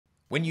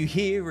When you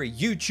hear a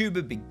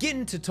YouTuber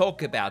begin to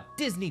talk about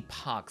Disney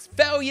parks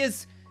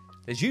failures,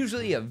 there's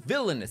usually a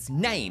villainous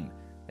name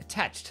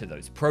attached to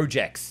those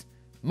projects.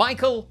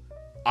 Michael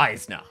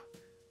Eisner.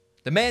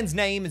 The man's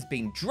name has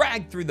been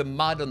dragged through the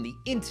mud on the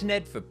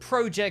internet for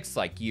projects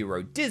like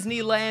Euro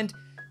Disneyland,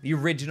 the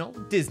original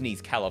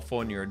Disney's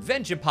California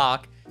Adventure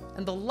Park,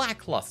 and the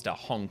lackluster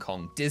Hong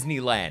Kong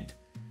Disneyland.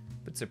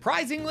 But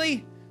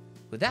surprisingly,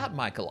 without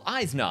Michael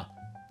Eisner,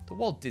 the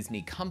Walt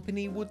Disney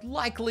Company would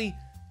likely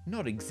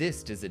not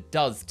exist as it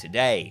does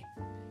today.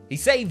 He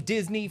saved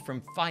Disney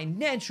from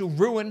financial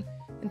ruin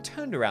and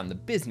turned around the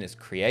business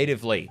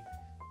creatively.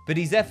 But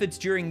his efforts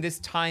during this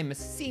time are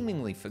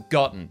seemingly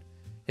forgotten,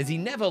 as he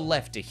never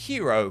left a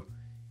hero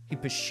he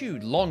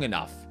pursued long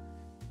enough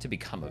to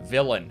become a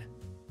villain.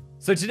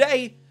 So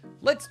today,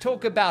 let's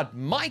talk about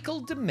Michael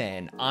 "the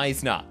Man"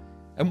 Eisner,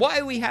 and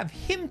why we have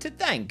him to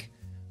thank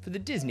for the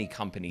Disney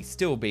Company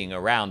still being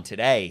around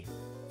today.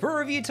 For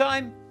Review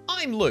Time,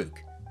 I'm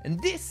Luke, and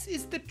this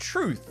is the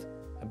truth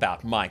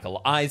about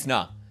Michael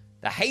Eisner,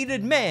 the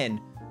hated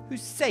man who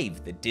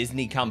saved the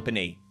Disney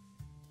Company.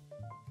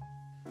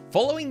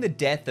 Following the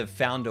death of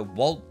founder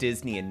Walt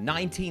Disney in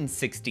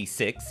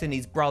 1966 and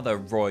his brother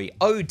Roy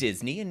O.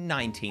 Disney in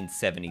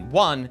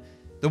 1971,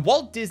 the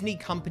Walt Disney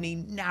Company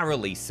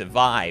narrowly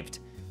survived.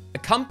 A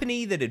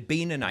company that had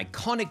been an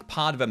iconic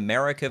part of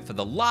America for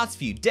the last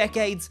few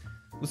decades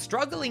was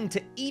struggling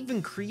to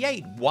even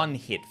create one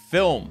hit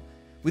film,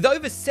 with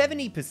over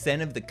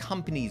 70% of the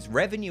company's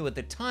revenue at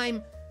the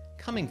time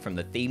coming from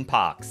the theme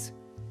parks.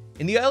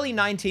 In the early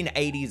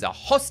 1980s, a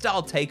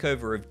hostile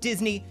takeover of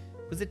Disney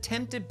was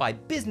attempted by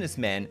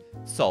businessman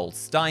Saul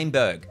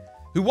Steinberg,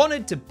 who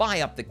wanted to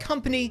buy up the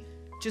company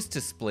just to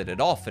split it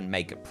off and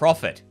make a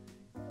profit.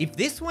 If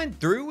this went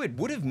through, it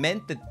would have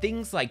meant that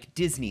things like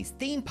Disney's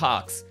theme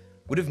parks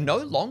would have no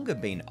longer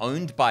been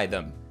owned by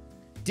them.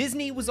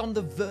 Disney was on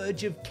the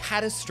verge of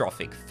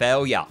catastrophic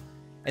failure,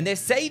 and their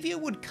savior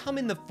would come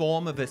in the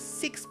form of a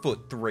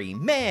 6'3"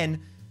 man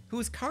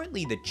who is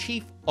currently the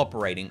chief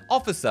operating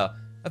officer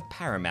of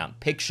Paramount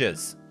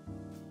Pictures.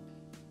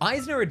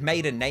 Eisner had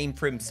made a name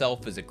for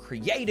himself as a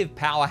creative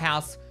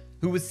powerhouse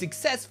who was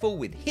successful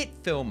with hit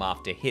film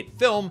after hit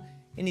film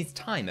in his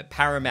time at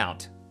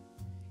Paramount.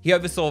 He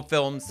oversaw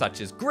films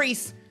such as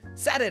Grease,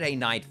 Saturday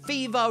Night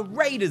Fever,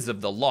 Raiders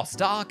of the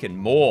Lost Ark, and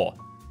more.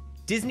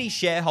 Disney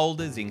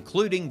shareholders,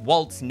 including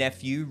Walt's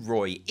nephew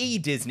Roy E.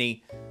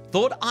 Disney,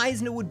 thought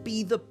Eisner would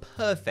be the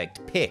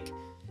perfect pick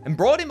and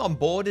brought him on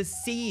board as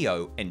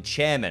CEO and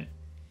chairman.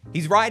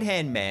 His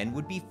right-hand man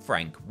would be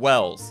Frank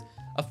Wells,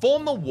 a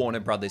former Warner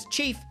Brothers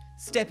chief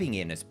stepping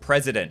in as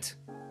president.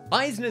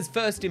 Eisner's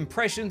first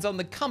impressions on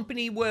the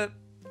company were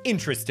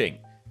interesting,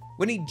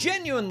 when he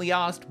genuinely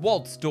asked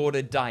Walt's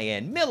daughter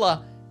Diane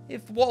Miller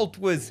if Walt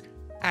was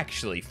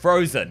actually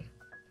frozen.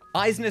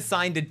 Eisner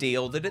signed a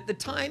deal that at the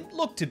time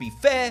looked to be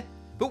fair,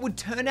 but would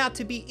turn out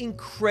to be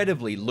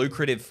incredibly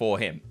lucrative for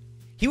him.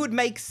 He would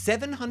make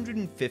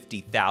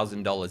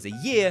 $750,000 a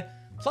year,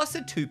 plus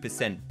a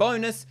 2%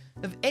 bonus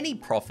of any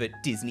profit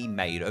Disney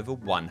made over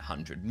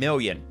 $100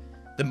 million,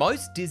 the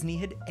most Disney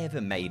had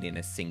ever made in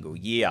a single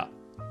year.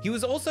 He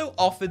was also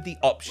offered the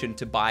option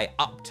to buy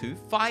up to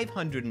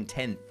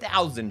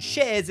 510,000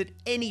 shares at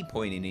any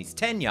point in his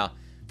tenure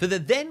for the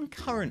then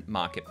current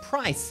market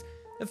price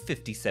of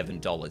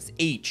 $57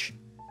 each.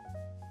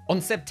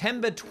 On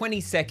September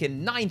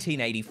 22nd,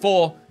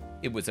 1984,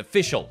 it was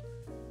official.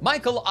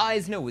 Michael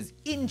Eisner was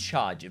in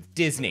charge of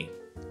Disney.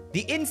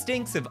 The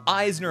instincts of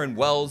Eisner and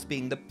Wells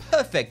being the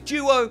perfect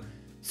duo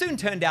soon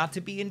turned out to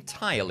be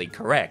entirely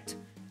correct.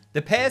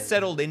 The pair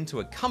settled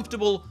into a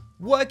comfortable,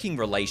 working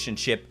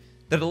relationship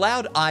that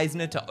allowed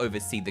Eisner to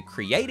oversee the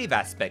creative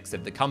aspects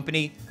of the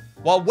company,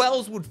 while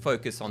Wells would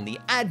focus on the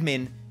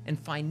admin and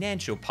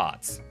financial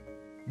parts.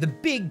 The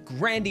big,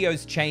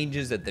 grandiose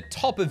changes at the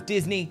top of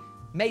Disney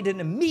made an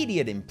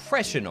immediate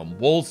impression on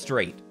Wall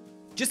Street.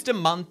 Just a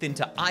month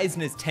into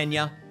Eisner's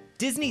tenure,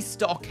 Disney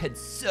stock had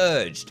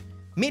surged,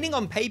 meaning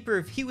on paper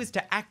if he was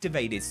to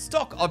activate his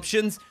stock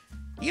options,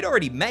 he'd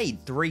already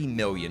made $3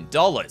 million.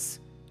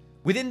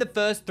 Within the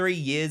first 3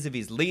 years of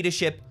his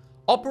leadership,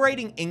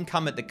 operating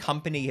income at the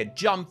company had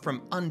jumped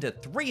from under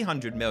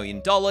 $300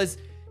 million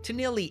to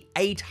nearly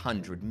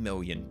 $800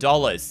 million.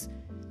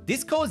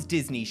 This caused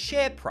Disney's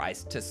share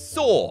price to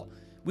soar,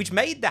 which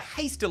made the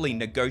hastily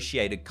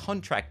negotiated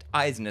contract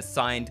Eisner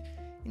signed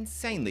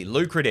insanely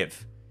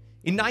lucrative.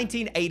 In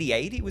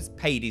 1988, he was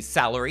paid his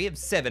salary of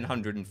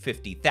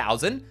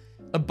 $750,000,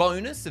 a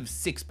bonus of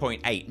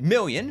 $6.8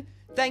 million,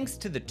 thanks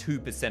to the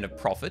 2% of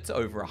profits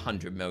over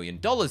 $100 million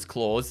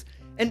clause,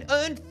 and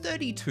earned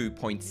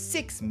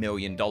 $32.6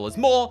 million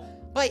more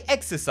by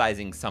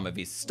exercising some of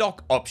his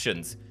stock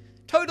options,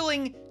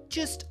 totaling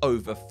just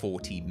over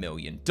 $40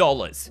 million,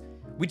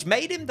 which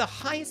made him the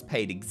highest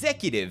paid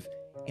executive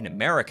in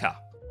America.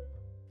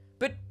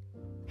 But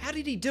how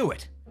did he do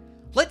it?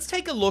 Let's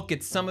take a look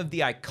at some of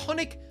the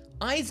iconic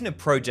Eisner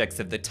projects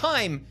of the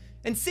time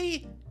and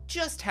see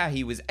just how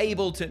he was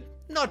able to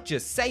not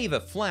just save a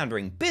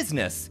floundering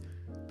business,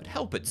 but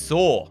help it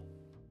soar.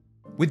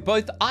 With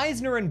both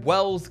Eisner and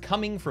Wells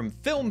coming from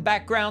film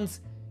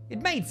backgrounds,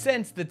 it made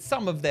sense that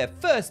some of their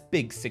first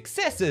big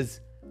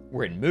successes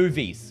were in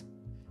movies.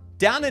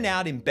 Down and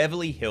Out in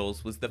Beverly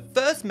Hills was the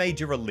first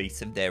major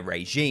release of their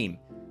regime,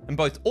 and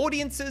both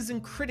audiences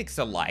and critics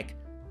alike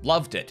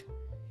loved it.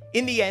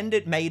 In the end,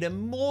 it made a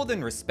more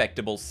than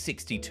respectable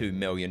 $62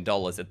 million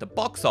at the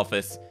box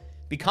office,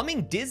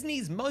 becoming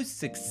Disney's most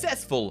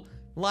successful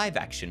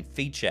live-action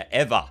feature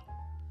ever.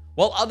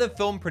 While other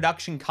film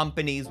production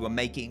companies were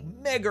making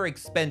mega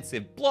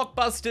expensive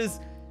blockbusters,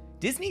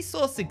 Disney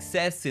saw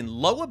success in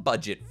lower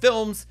budget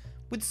films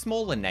with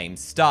smaller name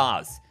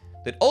stars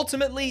that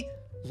ultimately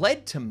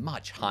led to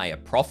much higher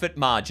profit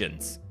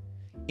margins.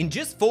 In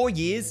just 4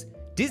 years,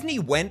 Disney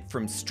went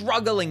from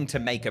struggling to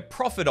make a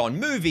profit on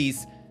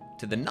movies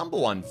to the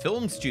 #1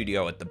 film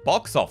studio at the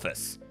box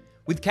office,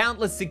 with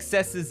countless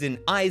successes in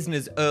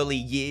Eisner's early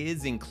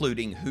years,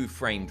 including Who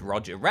Framed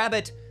Roger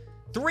Rabbit,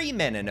 3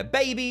 Men and a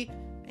Baby,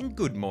 and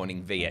Good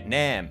Morning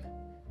Vietnam.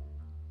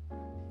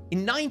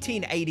 In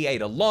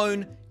 1988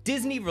 alone,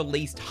 Disney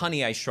released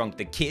Honey, I Shrunk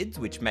the Kids,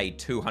 which made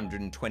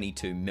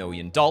 $222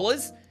 million,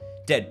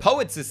 Dead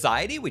Poets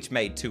Society, which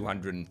made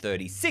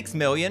 $236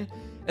 million,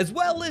 as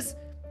well as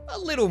a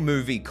little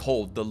movie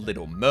called The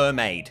Little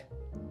Mermaid.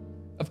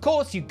 Of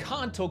course, you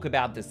can't talk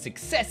about the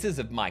successes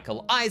of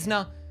Michael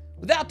Eisner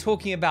without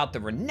talking about the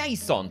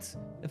renaissance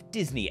of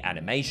Disney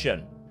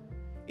animation.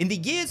 In the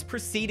years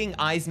preceding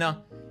Eisner,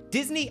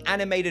 Disney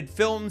animated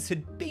films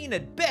had been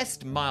at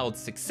best mild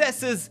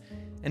successes,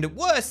 and at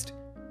worst,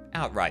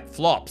 outright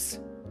flops.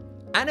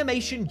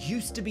 Animation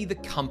used to be the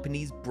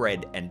company's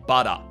bread and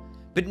butter,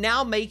 but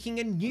now making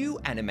a new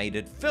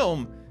animated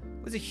film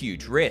was a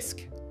huge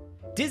risk.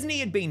 Disney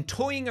had been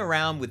toying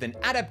around with an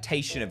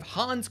adaptation of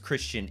Hans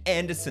Christian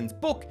Andersen's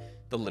book,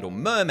 The Little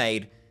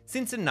Mermaid,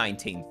 since the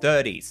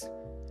 1930s.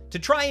 To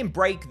try and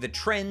break the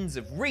trends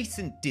of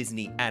recent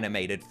Disney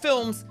animated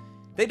films,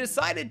 they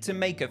decided to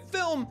make a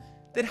film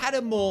that had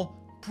a more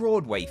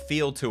Broadway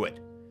feel to it,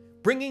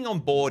 bringing on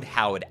board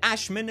Howard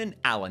Ashman and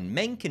Alan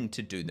Menken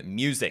to do the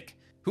music,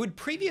 who had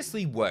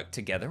previously worked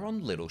together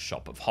on Little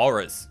Shop of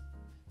Horrors.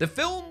 The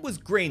film was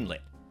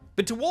greenlit,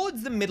 but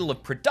towards the middle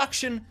of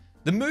production,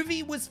 the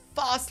movie was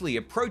fastly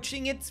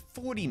approaching its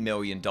 $40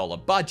 million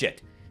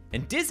budget,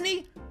 and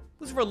Disney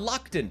was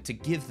reluctant to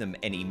give them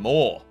any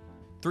more.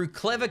 Through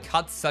clever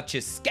cuts such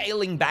as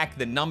scaling back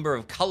the number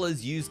of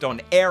colors used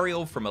on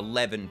Ariel from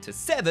 11 to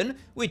 7,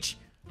 which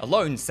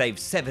alone saved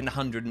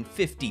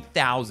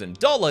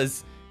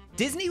 $750,000,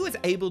 Disney was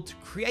able to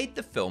create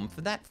the film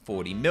for that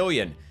 $40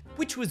 million,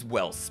 which was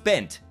well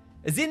spent,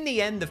 as in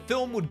the end the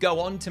film would go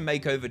on to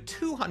make over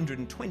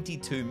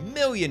 $222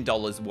 million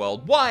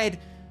worldwide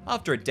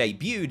after it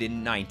debuted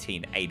in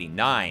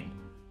 1989.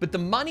 But the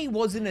money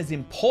wasn't as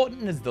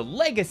important as the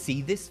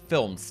legacy this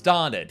film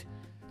started.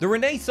 The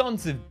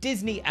renaissance of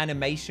Disney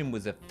animation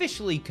was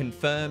officially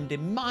confirmed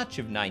in March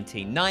of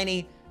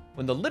 1990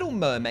 when The Little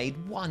Mermaid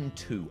won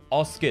 2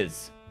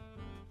 Oscars.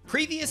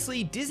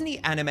 Previously, Disney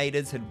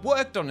animators had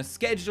worked on a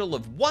schedule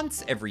of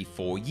once every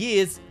 4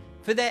 years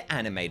for their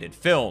animated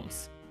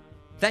films.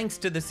 Thanks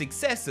to the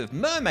success of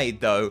Mermaid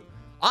though,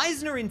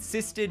 Eisner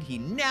insisted he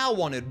now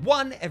wanted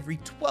one every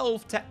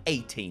 12 to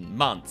 18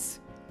 months.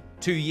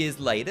 2 years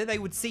later, they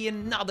would see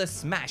another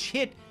smash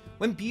hit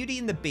when Beauty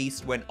and the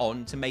Beast went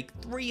on to make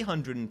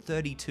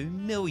 $332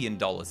 million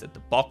at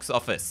the box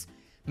office,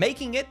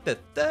 making it the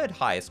 3rd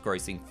highest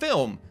grossing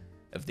film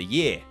of the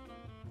year.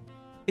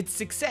 Its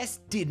success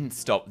didn't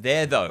stop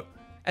there though,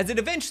 as it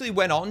eventually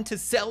went on to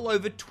sell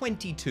over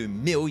 22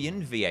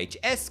 million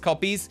VHS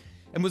copies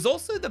and was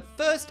also the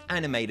first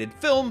animated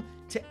film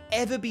to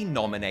ever be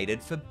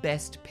nominated for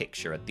Best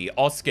Picture at the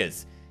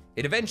Oscars.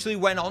 It eventually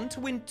went on to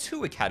win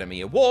 2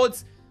 Academy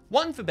Awards,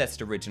 one for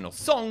Best Original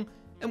Song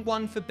and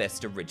one for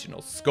Best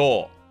Original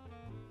Score.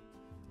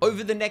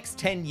 Over the next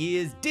 10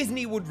 years,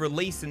 Disney would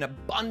release an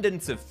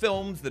abundance of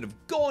films that have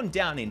gone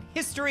down in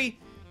history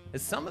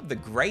as some of the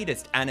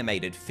greatest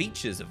animated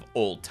features of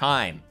all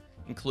time,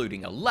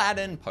 including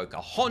Aladdin,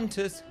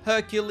 Pocahontas,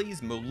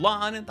 Hercules,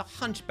 Mulan, and The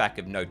Hunchback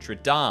of Notre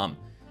Dame,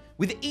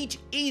 with each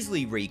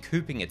easily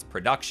recouping its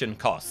production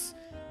costs,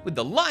 with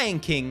The Lion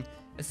King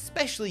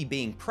especially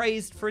being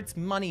praised for its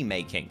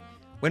money-making,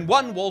 when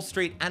one Wall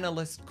Street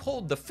analyst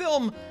called the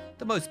film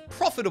the most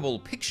profitable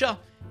picture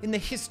in the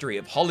history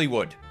of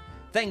Hollywood,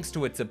 thanks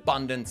to its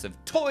abundance of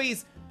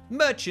toys,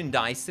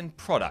 merchandise, and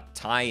product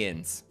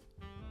tie-ins.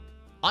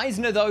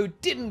 Eisner, though,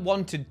 didn't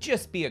want to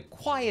just be a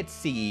quiet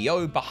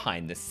CEO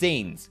behind the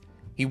scenes.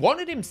 He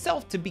wanted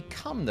himself to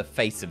become the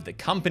face of the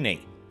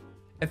company.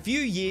 A few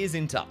years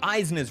into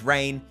Eisner's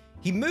reign,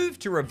 he moved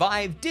to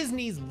revive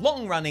Disney's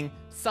long-running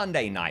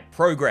Sunday night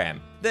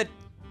program that,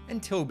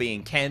 until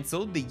being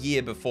cancelled the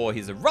year before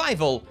his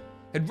arrival,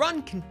 had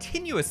run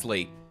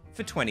continuously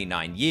for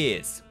 29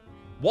 years.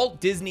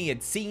 Walt Disney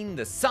had seen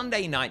the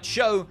Sunday night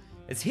show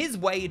as his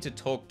way to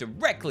talk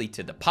directly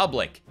to the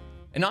public,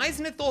 and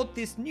Eisner thought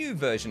this new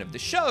version of the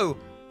show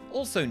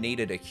also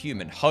needed a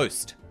human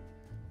host.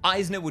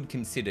 Eisner would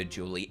consider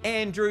Julie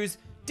Andrews,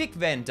 Dick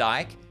Van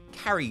Dyke,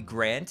 Cary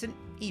Grant, and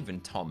even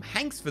Tom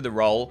Hanks for the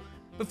role,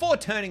 before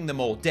turning them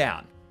all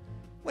down.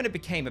 When it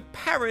became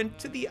apparent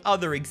to the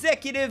other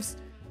executives,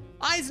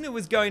 Eisner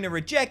was going to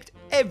reject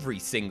every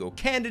single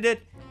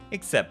candidate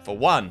except for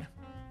one: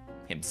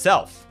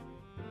 himself.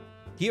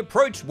 He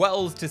approached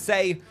Wells to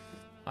say,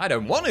 "I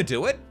don't want to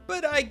do it,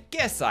 but I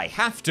guess I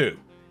have to."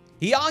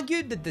 He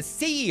argued that the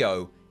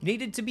CEO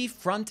needed to be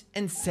front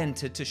and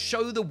center to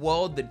show the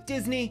world that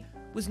Disney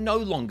was no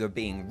longer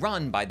being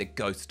run by the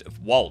ghost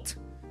of Walt.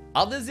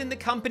 Others in the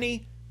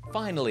company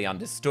finally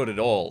understood it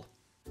all.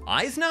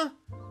 Eisner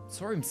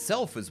saw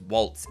himself as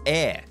Walt's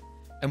heir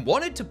and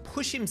wanted to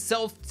push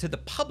himself to the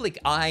public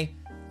eye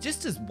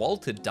just as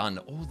Walt had done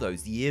all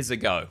those years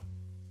ago.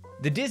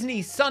 The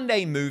Disney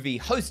Sunday movie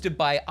hosted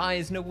by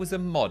Eisner was a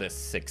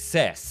modest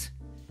success.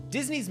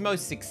 Disney's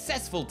most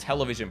successful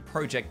television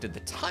project at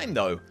the time,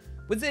 though,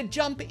 was their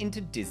jump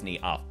into Disney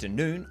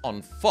Afternoon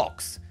on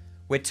Fox,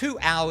 where 2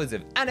 hours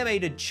of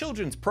animated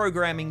children's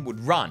programming would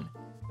run,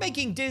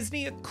 making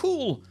Disney a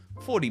cool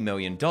 $40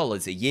 million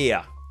a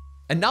year.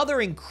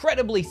 Another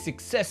incredibly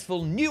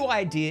successful new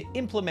idea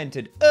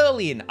implemented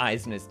early in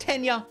Eisner's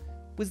tenure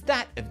was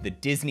that of the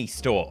Disney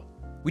Store,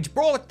 which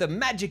brought the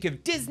magic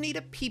of Disney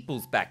to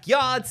people's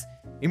backyards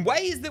in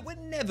ways that were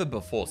never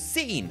before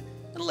seen,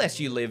 unless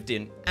you lived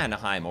in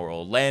Anaheim or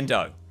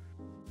Orlando.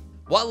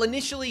 While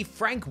initially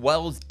Frank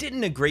Wells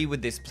didn't agree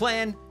with this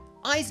plan,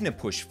 Eisner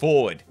pushed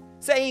forward,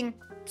 saying,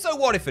 "So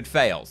what if it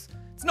fails?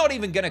 It's not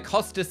even going to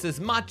cost us as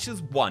much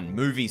as one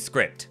movie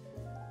script."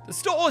 The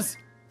stores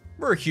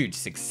were a huge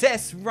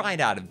success right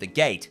out of the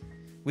gate,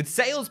 with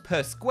sales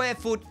per square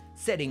foot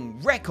setting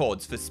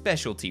records for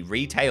specialty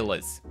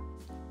retailers.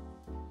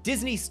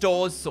 Disney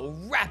stores saw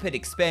rapid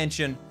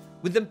expansion,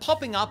 with them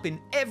popping up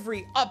in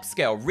every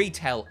upscale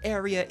retail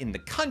area in the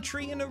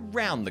country and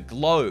around the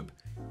globe,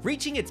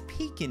 reaching its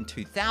peak in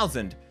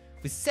 2000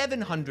 with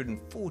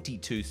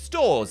 742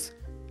 stores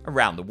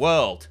around the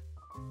world.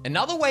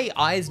 Another way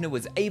Eisner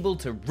was able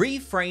to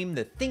reframe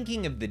the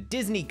thinking of the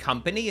Disney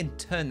company and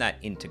turn that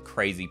into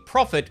crazy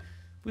profit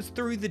was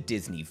through the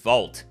Disney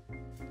Vault.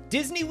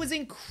 Disney was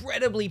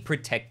incredibly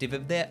protective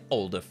of their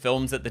older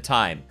films at the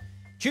time,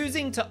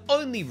 choosing to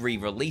only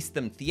re-release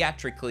them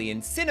theatrically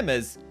in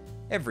cinemas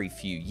every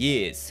few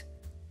years.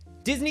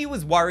 Disney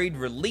was worried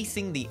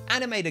releasing the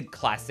animated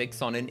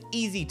classics on an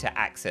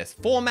easy-to-access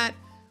format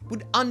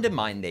would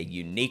undermine their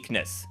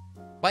uniqueness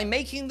by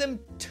making them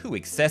too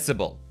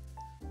accessible.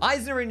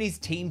 Eisner and his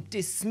team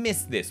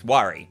dismissed this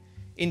worry,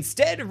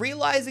 instead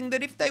realizing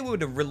that if they were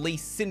to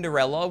release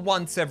Cinderella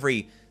once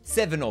every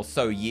 7 or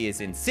so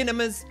years in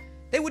cinemas,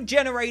 they would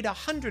generate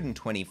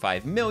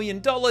 $125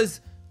 million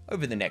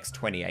over the next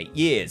 28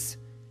 years.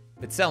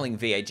 But selling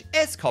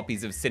VHS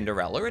copies of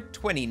Cinderella at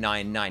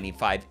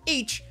 $29.95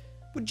 each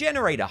would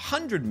generate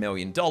 $100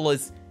 million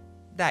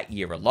that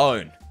year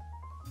alone.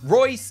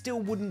 Roy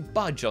still wouldn't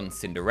budge on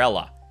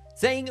Cinderella,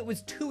 saying it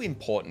was too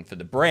important for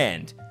the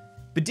brand,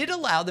 but did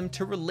allow them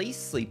to release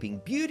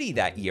Sleeping Beauty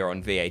that year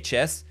on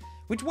VHS,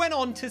 which went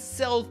on to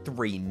sell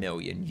 3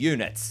 million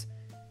units.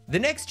 The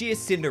next year,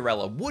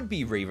 Cinderella would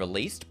be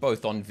re-released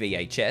both on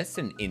VHS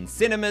and in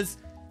cinemas,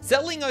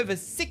 selling over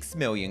 6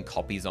 million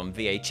copies on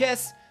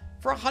VHS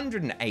for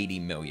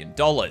 $180 million,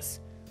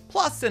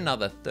 plus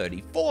another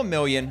 34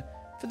 million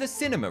for the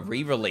cinema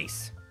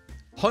re-release.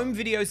 Home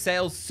video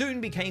sales soon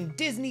became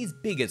Disney's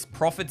biggest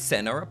profit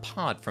center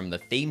apart from the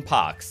theme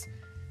parks.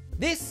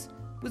 This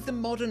was the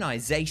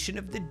modernization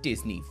of the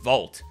Disney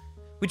Vault,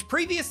 which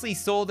previously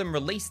saw them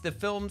release the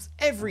films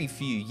every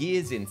few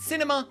years in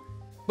cinema,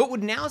 but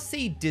would now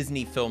see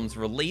Disney films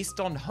released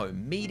on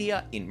home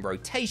media in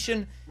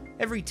rotation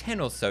every 10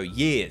 or so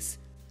years,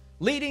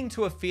 leading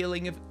to a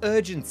feeling of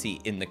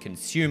urgency in the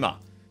consumer,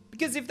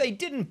 because if they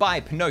didn't buy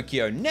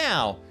Pinocchio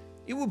now,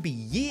 it would be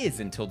years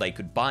until they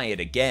could buy it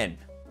again.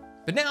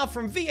 But now,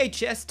 from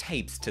VHS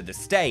tapes to the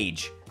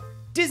stage,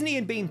 Disney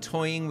had been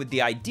toying with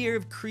the idea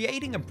of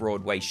creating a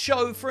Broadway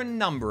show for a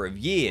number of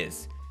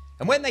years,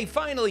 and when they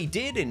finally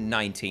did in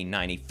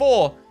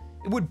 1994,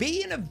 it would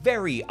be in a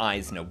very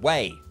Eisner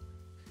way.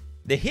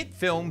 The hit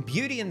film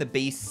Beauty and the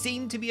Beast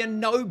seemed to be a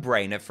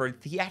no-brainer for a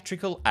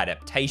theatrical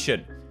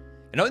adaptation,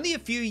 and only a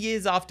few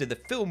years after the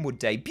film would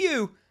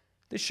debut,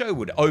 the show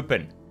would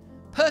open,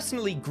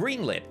 personally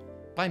greenlit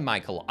by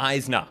Michael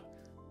Eisner.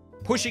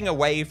 Pushing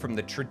away from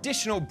the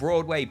traditional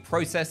Broadway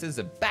processes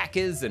of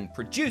backers and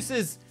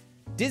producers,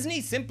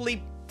 Disney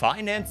simply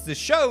financed the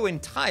show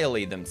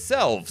entirely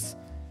themselves.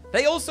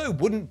 They also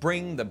wouldn't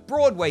bring the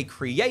Broadway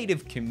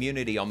creative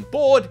community on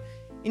board,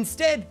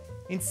 instead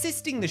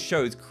insisting the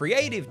show's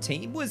creative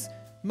team was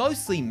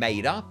mostly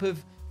made up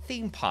of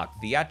theme park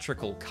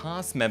theatrical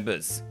cast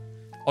members.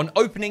 On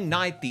opening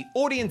night, the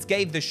audience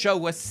gave the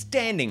show a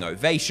standing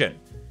ovation,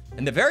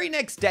 and the very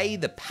next day,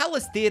 the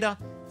Palace Theatre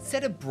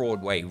set a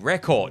Broadway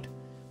record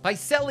by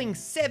selling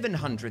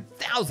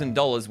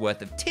 $700,000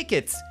 worth of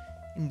tickets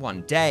in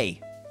one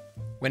day.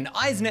 When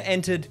Eisner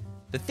entered,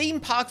 the theme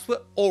parks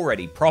were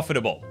already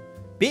profitable,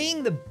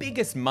 being the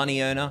biggest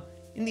money earner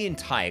in the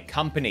entire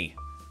company.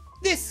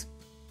 This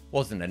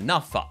wasn't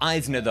enough for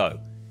Eisner though.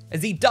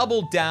 as he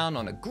doubled down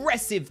on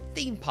aggressive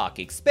theme park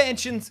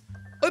expansions,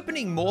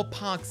 opening more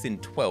parks in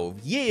 12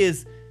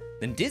 years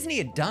than Disney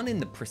had done in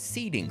the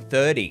preceding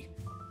 30.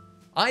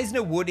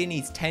 Eisner would in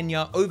his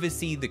tenure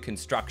oversee the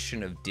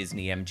construction of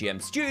Disney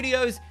MGM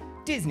Studios,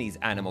 Disney's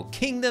Animal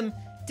Kingdom,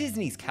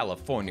 Disney's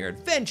California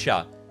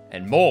Adventure,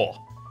 and more.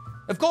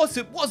 Of course,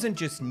 it wasn't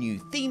just new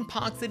theme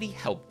parks that he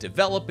helped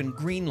develop and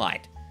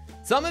greenlight.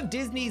 Some of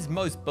Disney's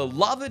most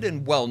beloved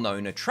and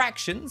well-known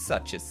attractions,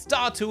 such as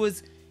Star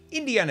Tours,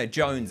 Indiana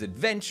Jones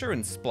Adventure,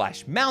 and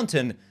Splash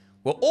Mountain,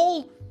 were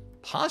all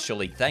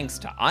partially thanks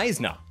to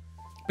Eisner.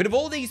 But of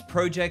all these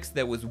projects,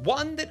 there was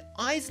one that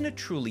Eisner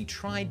truly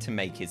tried to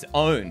make his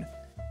own.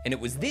 And it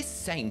was this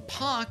same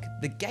park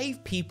that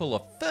gave people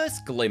a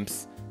first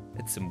glimpse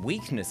at some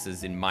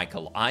weaknesses in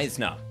Michael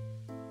Eisner.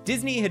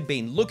 Disney had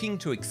been looking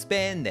to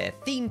expand their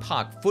theme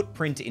park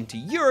footprint into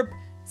Europe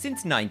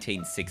since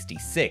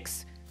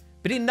 1966.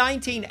 But in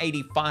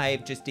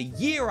 1985, just a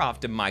year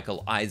after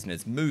Michael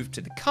Eisner's move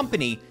to the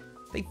company,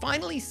 they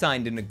finally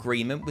signed an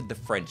agreement with the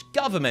French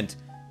government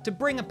to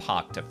bring a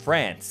park to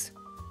France.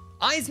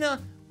 Eisner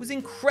was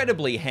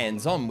incredibly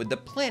hands-on with the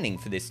planning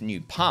for this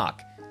new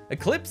park,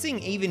 eclipsing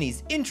even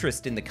his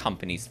interest in the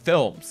company's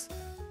films.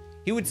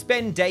 He would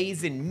spend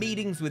days in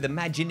meetings with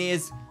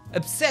Imagineers,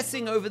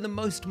 obsessing over the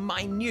most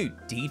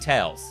minute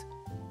details.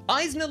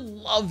 Eisner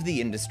loved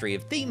the industry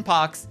of theme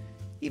parks,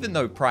 even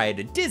though prior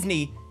to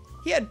Disney,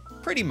 he had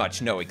pretty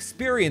much no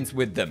experience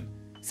with them,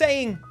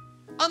 saying,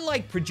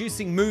 "Unlike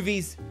producing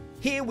movies,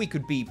 here we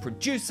could be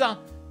producer,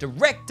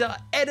 director,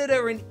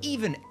 editor, and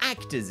even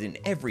actors in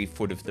every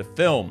foot of the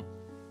film.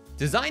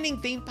 Designing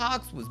theme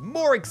parks was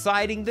more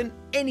exciting than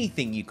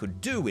anything you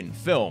could do in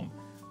film,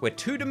 where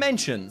 2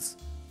 dimensions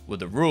were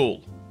the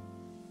rule."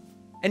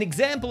 An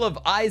example of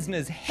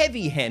Eisner's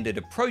heavy-handed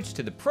approach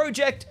to the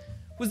project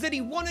was that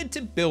he wanted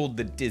to build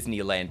the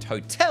Disneyland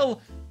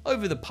Hotel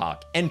over the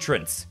park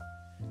entrance.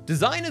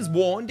 Designers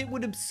warned it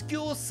would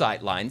obscure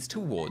sightlines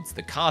towards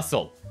the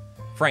castle.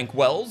 Frank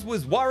Wells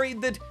was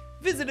worried that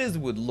visitors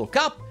would look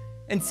up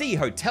and see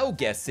hotel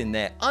guests in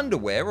their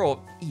underwear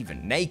or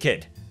even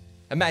naked.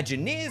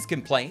 Imagineers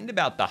complained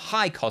about the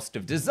high cost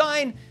of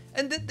design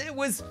and that there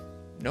was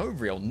no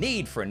real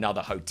need for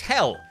another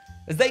hotel,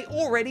 as they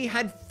already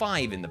had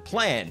 5 in the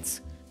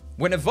plans.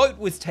 When a vote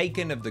was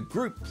taken of the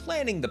group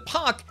planning the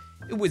park,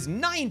 it was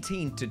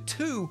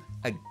 19-2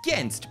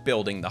 against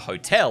building the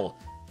hotel.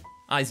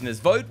 Eisner's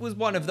vote was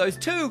one of those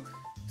 2,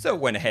 so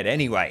it went ahead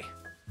anyway.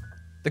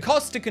 The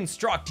cost to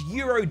construct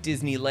Euro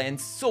Disneyland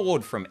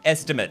soared from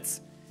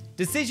estimates.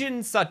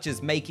 Decisions such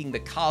as making the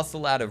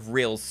castle out of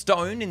real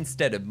stone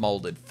instead of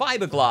molded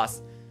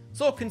fiberglass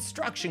saw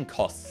construction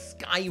costs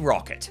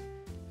skyrocket.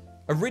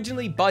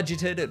 Originally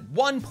budgeted at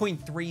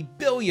 $1.3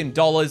 billion,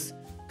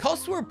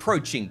 costs were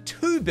approaching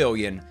 $2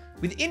 billion,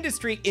 with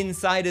industry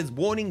insiders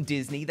warning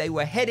Disney they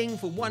were heading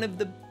for one of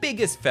the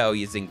biggest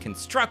failures in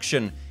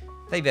construction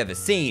they've ever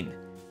seen.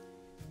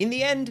 In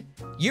the end,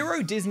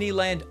 Euro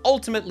Disneyland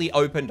ultimately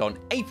opened on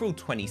April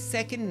 22,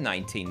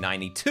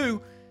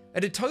 1992,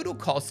 at a total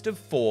cost of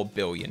 $4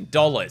 billion.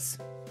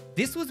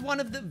 This was one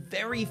of the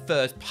very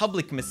first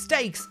public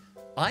mistakes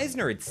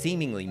Eisner had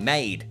seemingly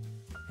made,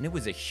 and it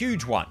was a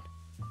huge one.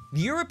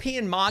 The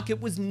European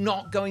market was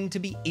not going to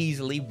be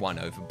easily won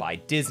over by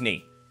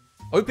Disney.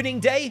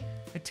 Opening day,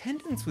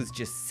 attendance was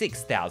just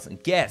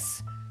 6,000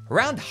 guests,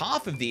 around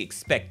half of the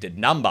expected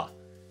number.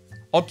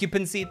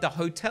 Occupancy at the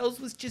hotels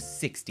was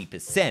just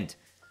 60%,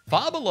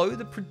 far below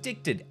the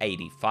predicted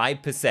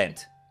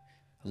 85%.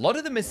 A lot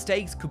of the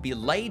mistakes could be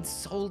laid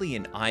solely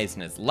in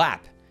Eisner's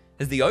lap,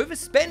 as the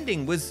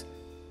overspending was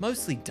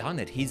mostly done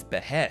at his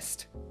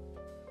behest.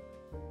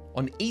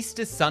 On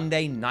Easter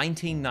Sunday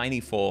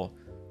 1994,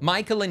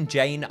 Michael and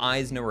Jane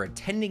Eisner were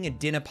attending a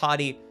dinner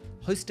party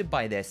hosted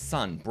by their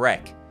son,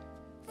 Breck.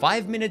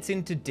 5 minutes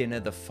into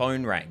dinner, the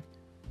phone rang.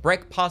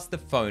 Breck passed the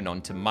phone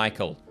on to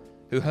Michael,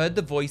 who heard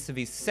the voice of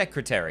his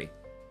secretary.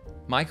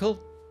 "Michael,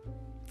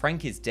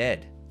 Frank is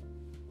dead."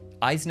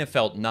 Eisner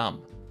felt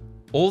numb.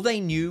 All they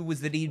knew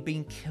was that he'd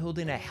been killed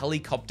in a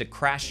helicopter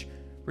crash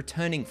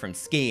returning from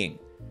skiing,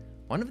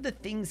 one of the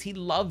things he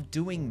loved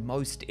doing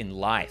most in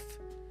life.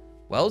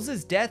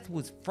 Wells's death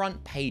was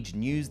front-page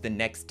news the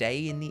next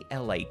day in the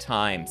LA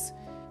Times,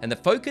 and the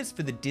focus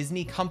for the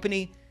Disney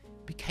company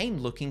became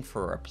looking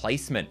for a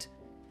replacement.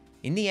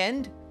 In the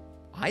end,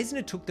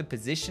 Eisner took the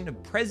position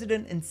of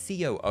president and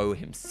COO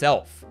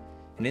himself,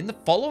 and in the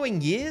following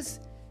years,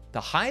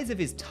 the highs of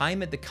his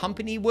time at the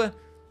company were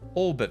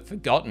all but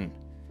forgotten,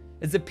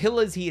 as the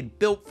pillars he had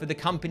built for the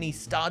company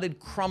started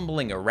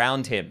crumbling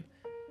around him.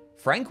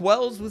 Frank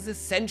Wells was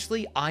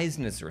essentially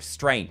Eisner's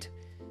restraint,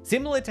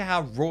 similar to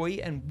how Roy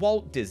and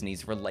Walt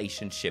Disney's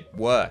relationship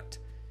worked.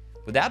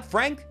 Without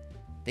Frank,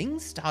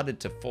 things started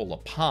to fall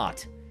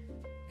apart,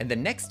 and the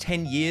next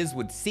 10 years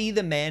would see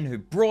the man who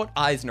brought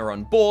Eisner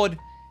on board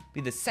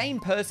be the same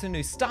person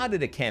who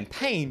started a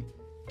campaign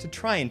to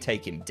try and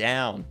take him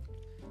down.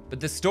 But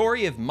the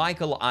story of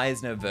Michael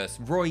Eisner versus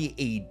Roy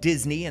E.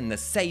 Disney and the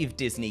Save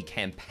Disney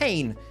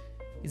campaign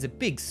is a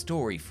big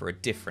story for a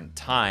different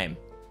time.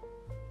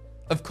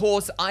 Of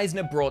course,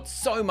 Eisner brought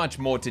so much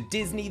more to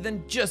Disney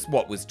than just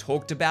what was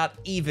talked about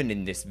even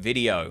in this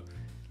video.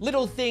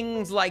 Little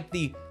things like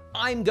the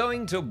 "I'm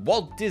going to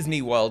Walt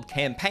Disney World"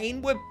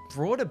 campaign were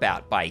brought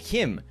about by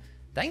him,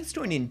 thanks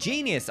to an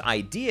ingenious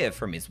idea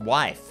from his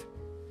wife.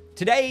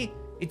 Today,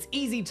 it's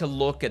easy to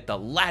look at the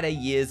latter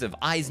years of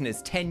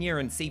Eisner's tenure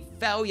and see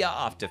failure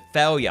after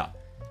failure.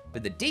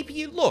 But the deeper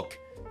you look,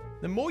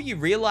 the more you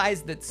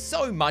realize that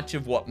so much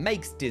of what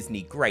makes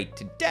Disney great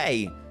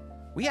today,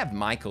 we have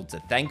Michael to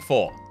thank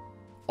for.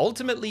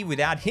 Ultimately,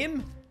 without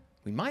him,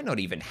 we might not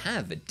even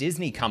have a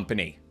Disney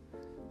company.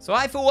 So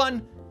I, for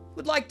one,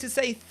 would like to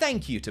say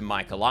thank you to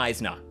Michael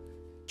Eisner.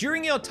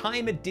 During your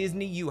time at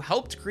Disney, you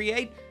helped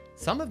create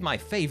some of my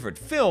favorite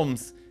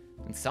films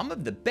and some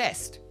of the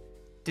best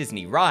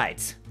Disney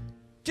rides.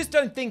 Just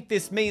don't think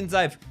this means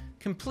I've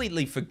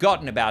completely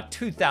forgotten about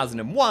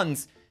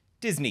 2001's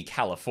Disney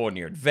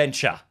California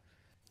Adventure.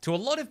 To a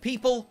lot of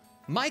people,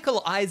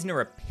 Michael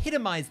Eisner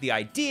epitomized the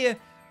idea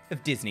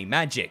of Disney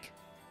magic.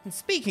 And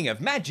speaking of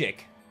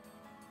magic,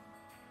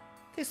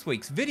 this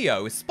week's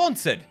video is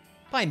sponsored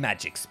by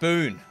Magic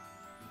Spoon.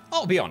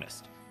 I'll be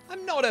honest,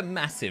 I'm not a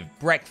massive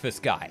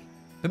breakfast guy,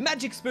 but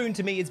Magic Spoon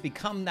to me has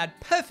become that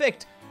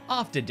perfect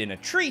after-dinner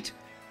treat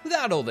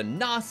without all the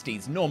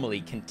nasties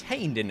normally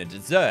contained in a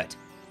dessert.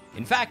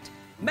 In fact,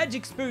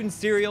 Magic Spoon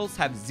cereals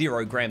have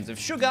 0 grams of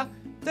sugar,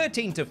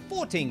 13 to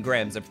 14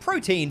 grams of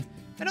protein,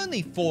 and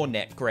only 4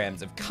 net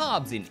grams of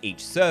carbs in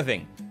each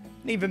serving.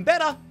 And even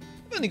better,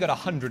 I've only got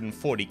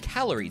 140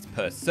 calories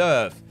per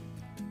serve.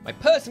 My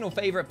personal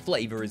favorite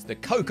flavor is the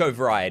cocoa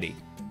variety,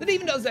 that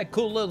even does that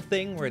cool little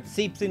thing where it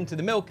seeps into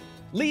the milk,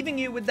 leaving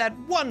you with that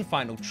one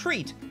final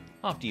treat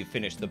after you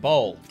finish the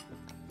bowl.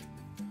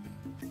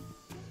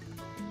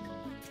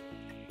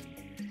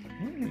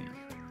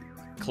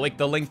 Click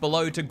the link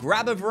below to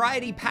grab a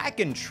variety pack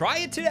and try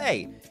it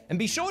today. And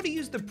be sure to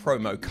use the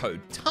promo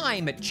code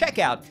TYME at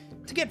checkout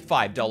to get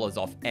 $5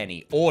 off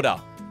any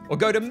order. Or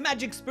go to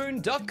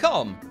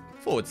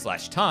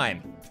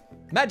magicspoon.com/time.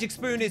 Magic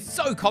Spoon is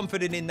so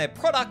confident in their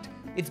product,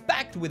 it's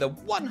backed with a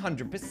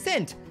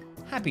 100%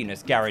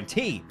 happiness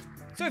guarantee.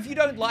 So if you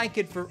don't like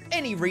it for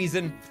any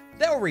reason,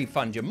 they'll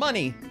refund your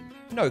money,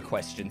 no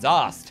questions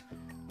asked.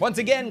 Once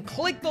again,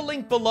 click the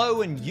link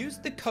below and use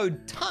the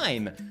code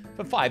TYME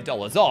for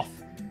 $5 off.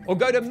 Or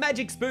go to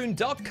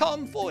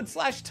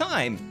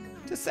magicspoon.com/time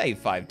to save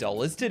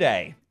 $5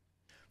 today.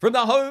 From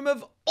the home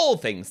of all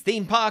things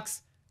theme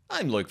parks,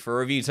 I'm Luke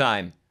for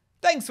ReviewTyme.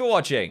 Thanks for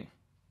watching.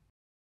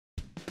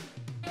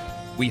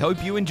 We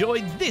hope you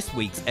enjoyed this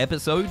week's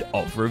episode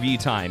of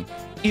ReviewTyme.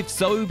 If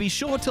so, be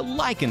sure to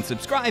like and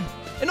subscribe,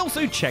 and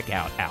also check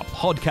out our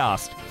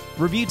podcast,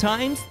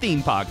 ReviewTyme's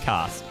Theme Park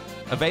Cast,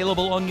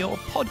 available on your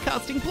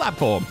podcasting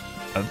platform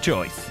of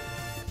choice.